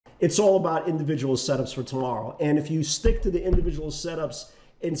it's all about individual setups for tomorrow. And if you stick to the individual setups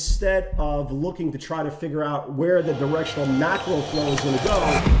instead of looking to try to figure out where the directional macro flow is going to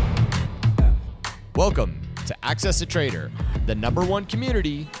go. Welcome to AccessATrader, the #1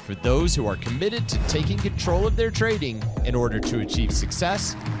 community for those who are committed to taking control of their trading in order to achieve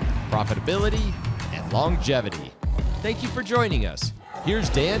success, profitability, and longevity. Thank you for joining us. Here's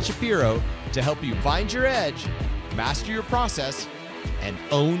Dan Shapiro to help you find your edge, master your process, and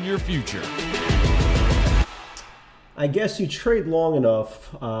own your future. I guess you trade long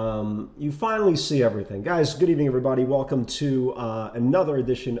enough, you finally see everything. Guys, good evening, everybody. Welcome to another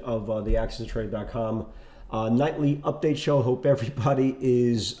edition of the AccessATrader.com nightly update show. Hope everybody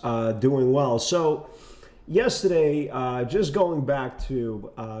is doing well. So yesterday, just going back to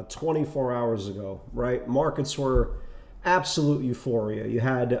 24 hours ago, right? Markets were absolute euphoria. You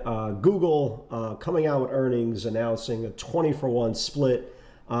had Google coming out with earnings announcing a 20-for-1 split.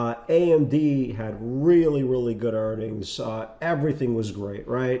 AMD had really, really good earnings. Everything was great,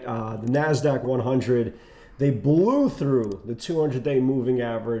 right? The NASDAQ 100, they blew through the 200-day moving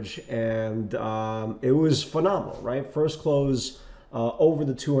average, and it was phenomenal, right? First close over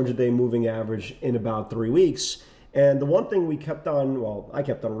the 200-day moving average in about 3 weeks. And the one thing we kept on, well, I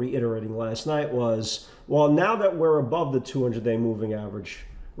kept on reiterating last night was, well, now that we're above the 200-day moving average,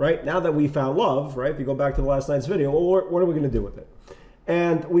 right? Now that we found love, right? If you go back to the last night's video, well, what are we going to do with it?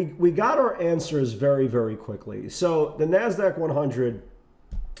 And we got our answers very, very quickly. So the NASDAQ 100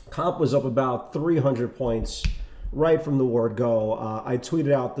 comp was up about 300 points right from the word go. I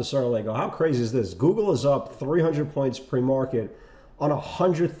tweeted out this early, I go, how crazy is this? Google is up 300 points pre-market on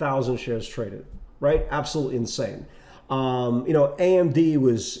 100,000 shares traded. Right? Absolutely insane. AMD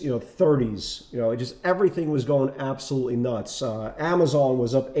was, 30s, just everything was going absolutely nuts. Amazon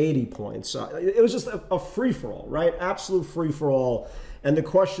was up 80 points. It was just a free-for-all, right? Absolute free-for-all. And the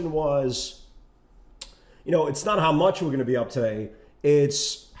question was, it's not how much we're going to be up today.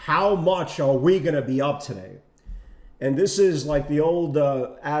 It's how much are we going to be up today? And this is like the old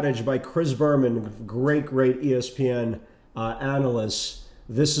adage by Chris Berman, great ESPN analyst.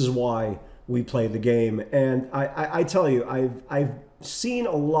 This is why we play the game. And I tell you, I've seen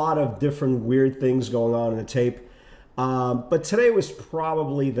a lot of different weird things going on in the tape, but today was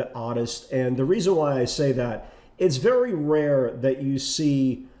probably the oddest. And the reason why I say that, it's very rare that you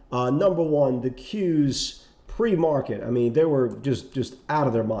see, number one, the Qs pre-market. I mean, they were just out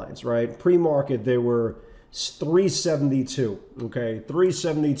of their minds, right? Pre-market, they were 372, okay?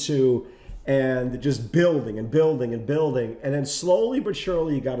 372. And just building and building and building. And then slowly but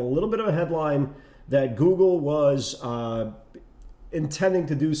surely, you got a little bit of a headline that Google was intending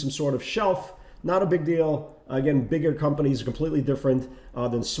to do some sort of shelf. Not a big deal. Again, bigger companies are completely different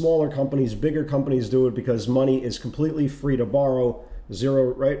than smaller companies. Bigger companies do it because money is completely free to borrow.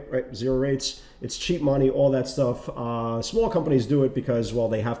 Zero rates. It's cheap money, all that stuff. Small companies do it because, well,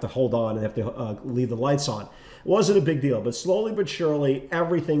 they have to hold on and have to leave the lights on. It wasn't a big deal, but slowly but surely,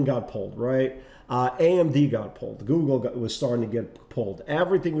 everything got pulled, right? AMD got pulled. Google was starting to get pulled.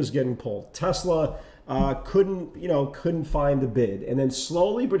 Everything was getting pulled. Tesla couldn't find a bid. And then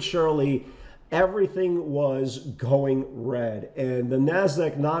slowly but surely, everything was going red. And the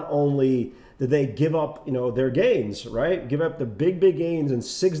NASDAQ, not only did they give up, their gains, right? Give up the big gains and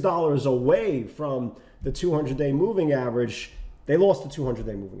 $6 away from the 200-day moving average. They lost the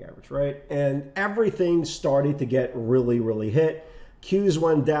 200-day moving average, right? And everything started to get really, really hit. Qs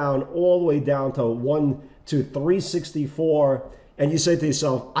went down all the way down to 364. And you say to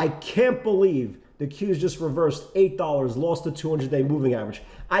yourself, I can't believe the Qs just reversed $8, lost the 200-day moving average.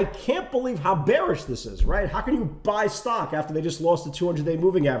 I can't believe how bearish this is, right? How can you buy stock after they just lost the 200-day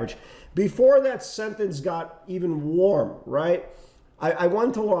moving average? Before that sentence got even warm, right? I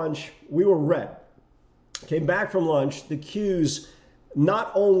went to lunch. We were red. Came back from lunch. The Qs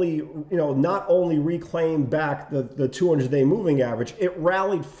not only reclaimed back the 200-day moving average, it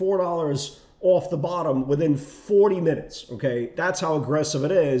rallied $4 off the bottom within 40 minutes. Okay, that's how aggressive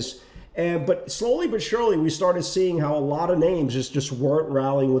it is. But slowly but surely, we started seeing how a lot of names just weren't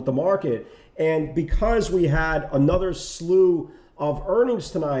rallying with the market. And because we had another slew of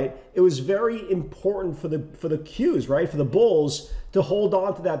earnings tonight, it was very important for the Qs, right, for the bulls, to hold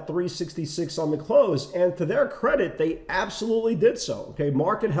on to that 366 on the close. And to their credit, they absolutely did so. Okay,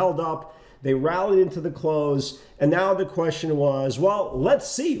 market held up. They rallied into the close. And now the question was, well, let's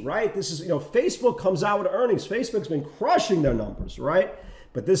see, right? This is, Facebook comes out with earnings. Facebook's been crushing their numbers, right?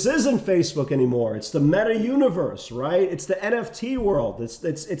 But this isn't Facebook anymore. It's the meta universe, right? It's the NFT world.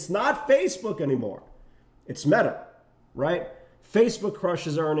 It's not Facebook anymore. It's Meta, right? Facebook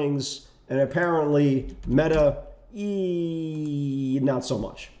crushes earnings, and apparently Meta, not so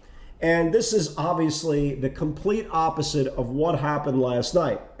much. And this is obviously the complete opposite of what happened last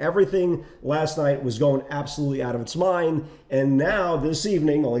night. Everything last night was going absolutely out of its mind. And now this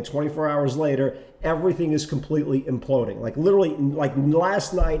evening, only 24 hours later, everything is completely imploding. Like literally, like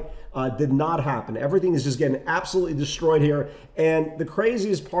last night did not happen. Everything is just getting absolutely destroyed here. And the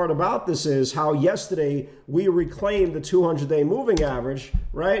craziest part about this is how yesterday we reclaimed the 200-day moving average,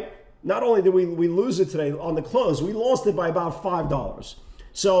 right? Not only did we lose it today on the close, we lost it by about $5.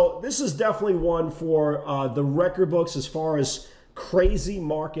 So this is definitely one for the record books as far as crazy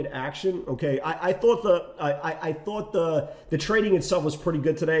market action. Okay, I thought the trading itself was pretty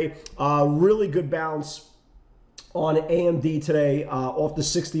good today. Really good bounce on AMD today off the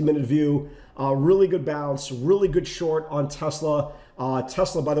 60-minute view. Really good bounce, really good short on Tesla.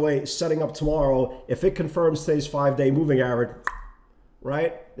 Tesla, by the way, setting up tomorrow. If it confirms today's 5-day moving average,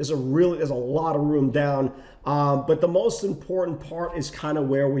 right? There's a lot of room down. But the most important part is kind of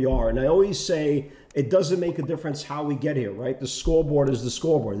where we are. And I always say it doesn't make a difference how we get here, right? The scoreboard is the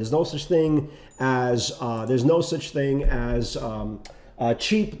scoreboard. There's no such thing as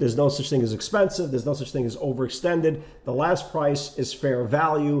cheap. There's no such thing as expensive. There's no such thing as overextended. The last price is fair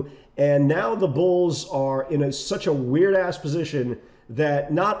value. And now the bulls are in such a weird ass position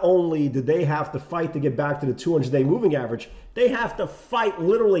that not only did they have to fight to get back to the 200-day moving average, they have to fight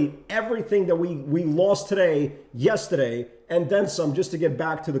literally everything that we lost today, yesterday, and then some just to get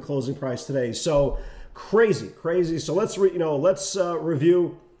back to the closing price today. So crazy. So let's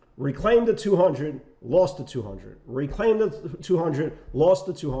review. Reclaim the 200, lost the 200. Reclaim the 200, lost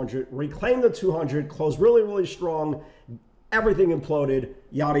the 200. Reclaim the 200, closed really strong. Everything imploded,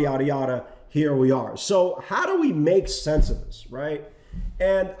 yada, yada, yada. Here we are. So how do we make sense of this, right?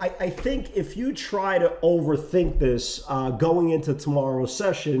 And I think if you try to overthink this going into tomorrow's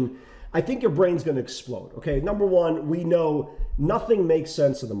session, I think your brain's going to explode. Okay, number one, we know nothing makes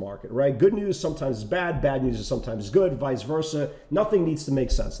sense in the market, right? Good news sometimes is bad, bad news is sometimes good, vice versa. Nothing needs to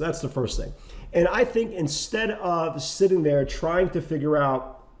make sense. That's the first thing. And I think instead of sitting there trying to figure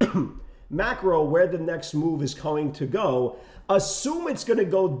out macro where the next move is going to go, assume it's going to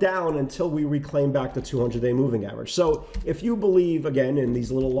go down until we reclaim back the 200-day moving average. So if you believe, again, in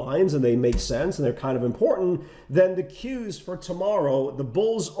these little lines and they make sense and they're kind of important, then the cues for tomorrow, the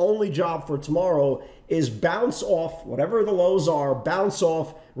bull's only job for tomorrow is bounce off whatever the lows are, bounce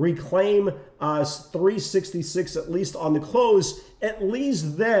off, reclaim 366 at least on the close, at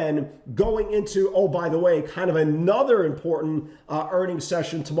least then going into, oh, by the way, kind of another important earnings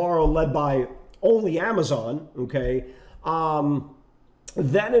session tomorrow led by only Amazon, okay?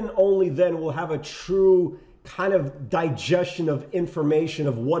 Then and only then we'll have a true kind of digestion of information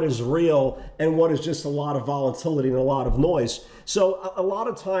of what is real and what is just a lot of volatility and a lot of noise. So a lot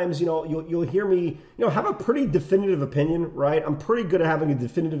of times, you'll hear me, have a pretty definitive opinion, right? I'm pretty good at having a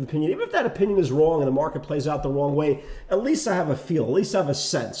definitive opinion. Even if that opinion is wrong and the market plays out the wrong way, at least I have a feel, at least I have a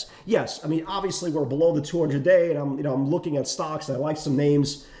sense. Yes, I mean, obviously we're below the 200-day and I'm looking at stocks and I like some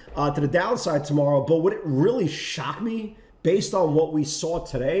names to the downside tomorrow, but would it really shock me based on what we saw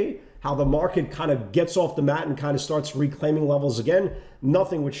today, how the market kind of gets off the mat and kind of starts reclaiming levels again?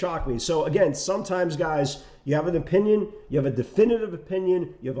 Nothing would shock me. So again, sometimes, guys, you have an opinion, you have a definitive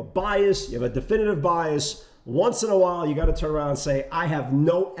opinion, you have a bias, you have a definitive bias. Once in a while, you got to turn around and say, I have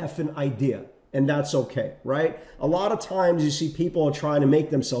no effing idea. And that's okay, right? A lot of times you see people trying to make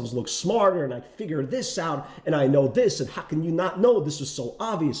themselves look smarter and I figured this out and I know this and how can you not know this is so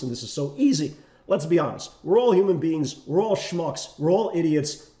obvious and this is so easy? Let's be honest. We're all human beings. We're all schmucks. We're all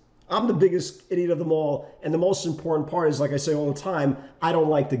idiots. I'm the biggest idiot of them all. And the most important part is, like I say all the time, I don't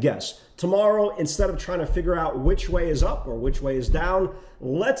like to guess. Tomorrow, instead of trying to figure out which way is up or which way is down,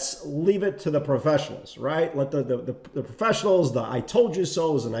 let's leave it to the professionals, right? Let the professionals, the I told you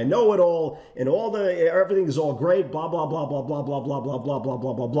so's and I know it all and everything is all great, blah, blah, blah, blah, blah, blah, blah, blah, blah, blah,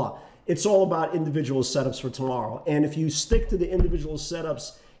 blah, blah, blah. It's all about individual setups for tomorrow. And if you stick to the individual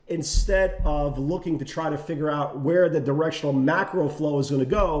setups, instead of looking to try to figure out where the directional macro flow is going to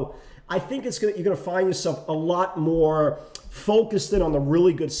go, I think you're going to find yourself a lot more focused in on the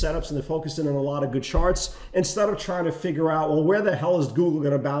really good setups and focused in on a lot of good charts instead of trying to figure out, well, where the hell is Google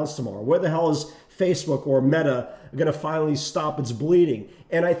going to bounce tomorrow? Where the hell is Facebook or Meta going to finally stop its bleeding?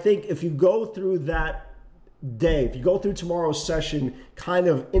 And I think if you go through that day, if you go through tomorrow's session, kind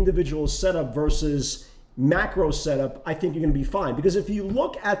of individual setup versus macro setup, I think you're going to be fine. Because if you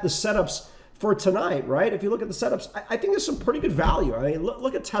look at the setups for tonight, right? If you look at the setups, I think there's some pretty good value. I mean,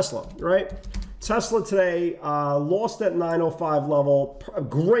 look at Tesla, right? Tesla today lost at 905 level.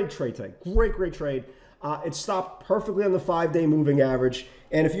 Great trade today. Great trade. It stopped perfectly on the 5-day moving average.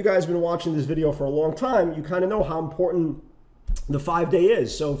 And if you guys have been watching this video for a long time, you kind of know how important the 5-day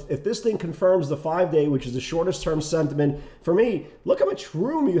is. So if this thing confirms the 5-day, which is the shortest term sentiment, for me, look how much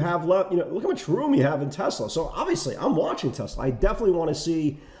room you have left. Look how much room you have in Tesla. So obviously, I'm watching Tesla. I definitely want to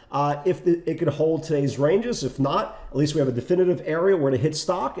see if it could hold today's ranges. If not, at least we have a definitive area where to hit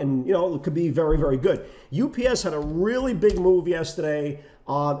stock, and it could be very, very good. UPS had a really big move yesterday,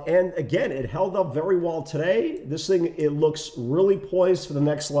 and again, it held up very well today. This thing, it looks really poised for the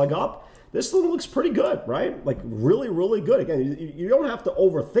next leg up. This thing looks pretty good, right? Like really, really good. Again, you don't have to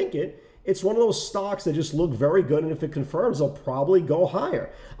overthink it. It's one of those stocks that just look very good, and if it confirms, they'll probably go higher.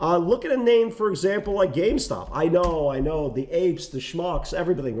 Look at a name, for example, like GameStop. I know, the apes, the schmucks,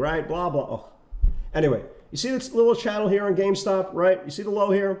 everything, right? Blah, blah. Oh. Anyway, you see this little channel here on GameStop, right? You see the low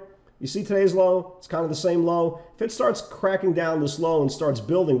here? You see today's low? It's kind of the same low. If it starts cracking down this low and starts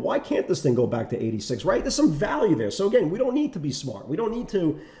building, why can't this thing go back to 86, right? There's some value there. So again, we don't need to be smart. We don't need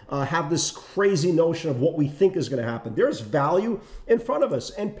to have this crazy notion of what we think is going to happen. There's value in front of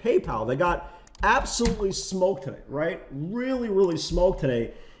us. And PayPal, they got absolutely smoked today, right? Really, really smoked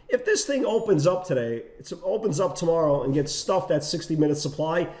today. If this thing opens up today, it opens up tomorrow and gets stuffed at 60-minute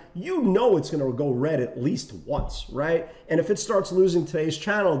supply, it's going to go red at least once, right? And if it starts losing today's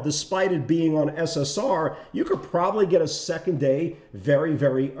channel, despite it being on SSR, you could probably get a second day very,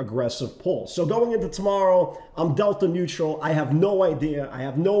 very aggressive pull. So going into tomorrow, I'm delta neutral. I have no idea. I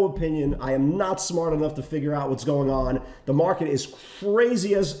have no opinion. I am not smart enough to figure out what's going on. The market is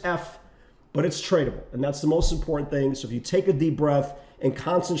crazy as F, but it's tradable. And that's the most important thing. So if you take a deep breath and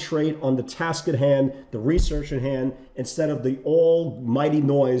concentrate on the task at hand, the research at hand, instead of the almighty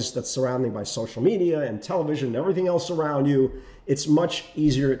noise that's surrounding by social media and television and everything else around you, it's much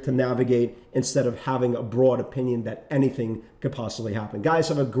easier to navigate instead of having a broad opinion that anything could possibly happen. Guys,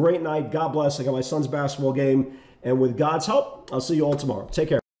 have a great night. God bless. I got my son's basketball game. And with God's help, I'll see you all tomorrow. Take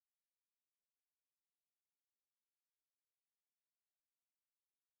care.